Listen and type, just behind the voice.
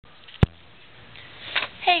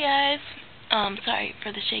Hey guys, sorry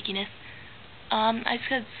for the shakiness. I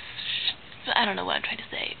said, I don't know what I'm trying to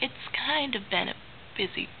say. It's kind of been a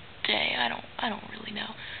busy day. I don't really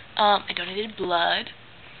know. I donated blood,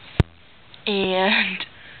 and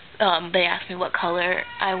they asked me what color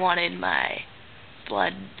I wanted my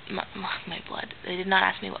blood. My blood. They did not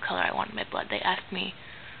ask me what color I wanted my blood. They asked me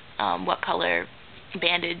what color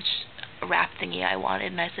bandage wrap thingy I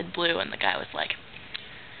wanted, and I said blue, and the guy was like,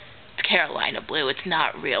 Carolina blue, it's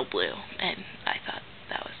not real blue. And I thought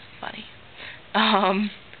that was funny.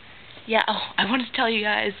 Yeah, I wanted to tell you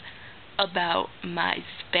guys about my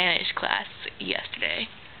Spanish class yesterday.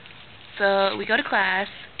 So we go to class,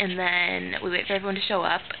 and then we wait for everyone to show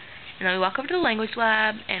up, and then we walk over to the language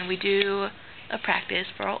lab, and we do a practice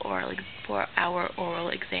for our oral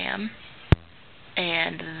exam.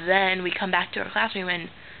 And then we come back to our classroom, and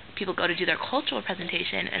people go to do their cultural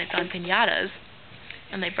presentation, and it's on piñatas.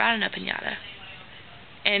 And they brought in a piñata.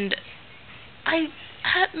 And I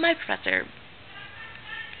had my professor,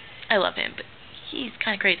 I love him, but he's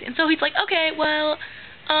kind of crazy. And so he's like, okay, well,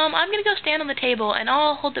 I'm going to go stand on the table, and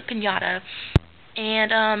I'll hold the piñata,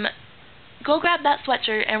 and go grab that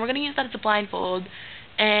sweatshirt, and we're going to use that as a blindfold,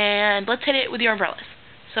 and let's hit it with your umbrellas.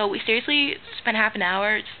 So we seriously spent half an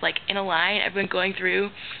hour just, like, in a line, everyone going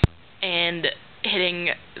through and hitting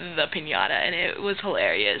the piñata, and it was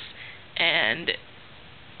hilarious. And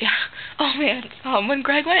yeah. Oh man. When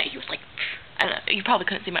Greg went, he was like, I don't know. You probably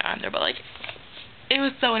couldn't see my arm there, but like, it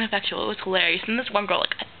was so ineffectual. It was hilarious. And this one girl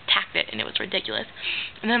like attacked it, and it was ridiculous.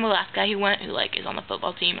 And then the last guy who went, who like is on the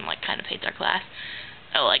football team and like kind of hates our class,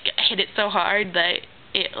 like hit it so hard that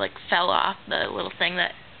it like fell off the little thing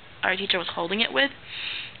that our teacher was holding it with.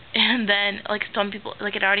 And then like some people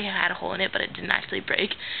like it already had a hole in it, but it didn't actually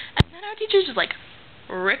break. And then our teacher just like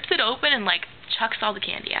rips it open and like chucks all the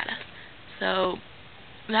candy at us. So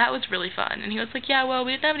that was really fun. And he was like, yeah, well,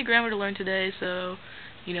 we didn't have any grammar to learn today, so,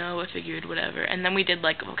 you know, I figured whatever. And then we did,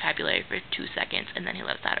 like, vocabulary for 2 seconds, and then he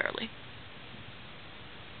let us out early.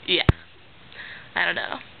 Yeah. I don't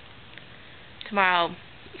know. Tomorrow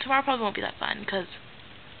probably won't be that fun, because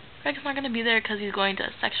Greg's not going to be there because he's going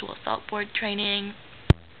to sexual assault board training.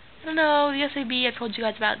 I don't know, the SAB, I told you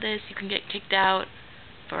guys about this. You can get kicked out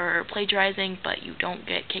for plagiarizing, but you don't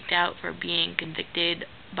get kicked out for being convicted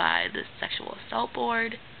by the sexual assault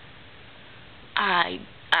board. I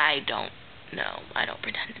don't know. I don't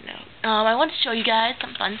pretend to know. I want to show you guys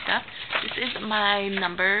some fun stuff. This is my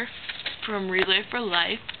number from Relay for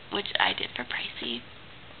Life, which I did for Pricey.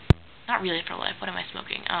 Not Relay for Life. What am I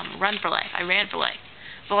smoking? Run for Life. I ran for life.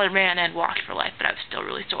 Well, I ran and walked for life, but I was still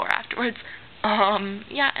really sore afterwards.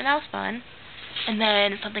 Yeah, and that was fun. And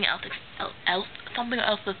then something else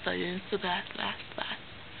exciting. So that's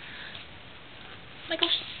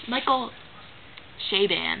Michael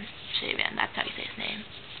Shaban, that's how you say his name.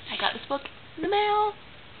 I got this book in the mail.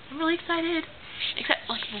 I'm really excited. Except,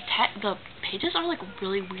 like, the pages are, like,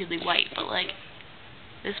 really weirdly white, but, like,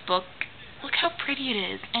 this book, look how pretty it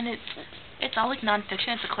is. And it's all, like,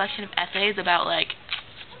 nonfiction. It's a collection of essays about, like,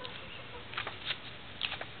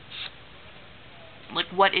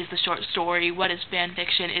 what is the short story, what is fan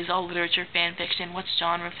fiction, is all literature fan fiction, what's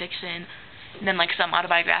genre fiction, and then, like, some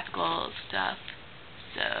autobiographical stuff.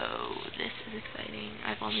 So, this is exciting.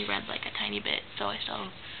 I've only read, like, a tiny bit, so I still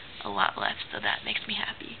have a lot left, so that makes me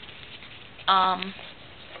happy.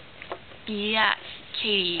 Yeah,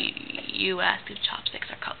 Katie, you asked if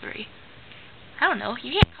chopsticks are cutlery. I don't know,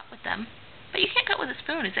 you can't cut with them, but you can't cut with a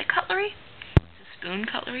spoon. Is it cutlery? Is a spoon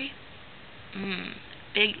cutlery?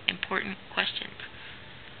 Big, important question.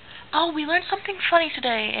 Oh, we learned something funny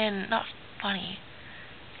today, not funny,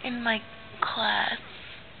 in my class.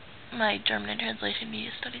 My German and Translation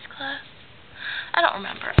Media Studies class. I don't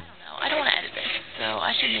remember. I don't know. I don't want to edit this, so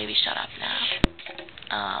I should maybe shut up now.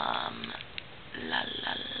 I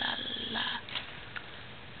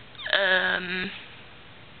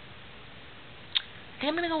think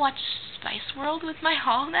I'm gonna go watch Spice World with my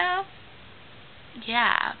haul now.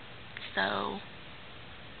 Yeah. So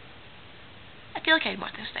I feel like I had more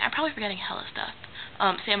things to say. I'm probably forgetting hella stuff.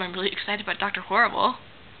 Sam, I'm really excited about Dr. Horrible.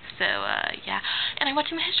 So, yeah. And I'm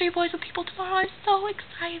watching the History Boys with people tomorrow. I'm so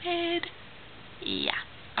excited. Yeah.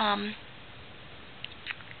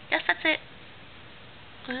 Guess that's it.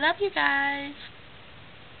 Love you guys.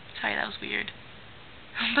 Sorry, that was weird.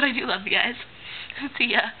 But I do love you guys. See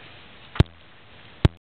ya.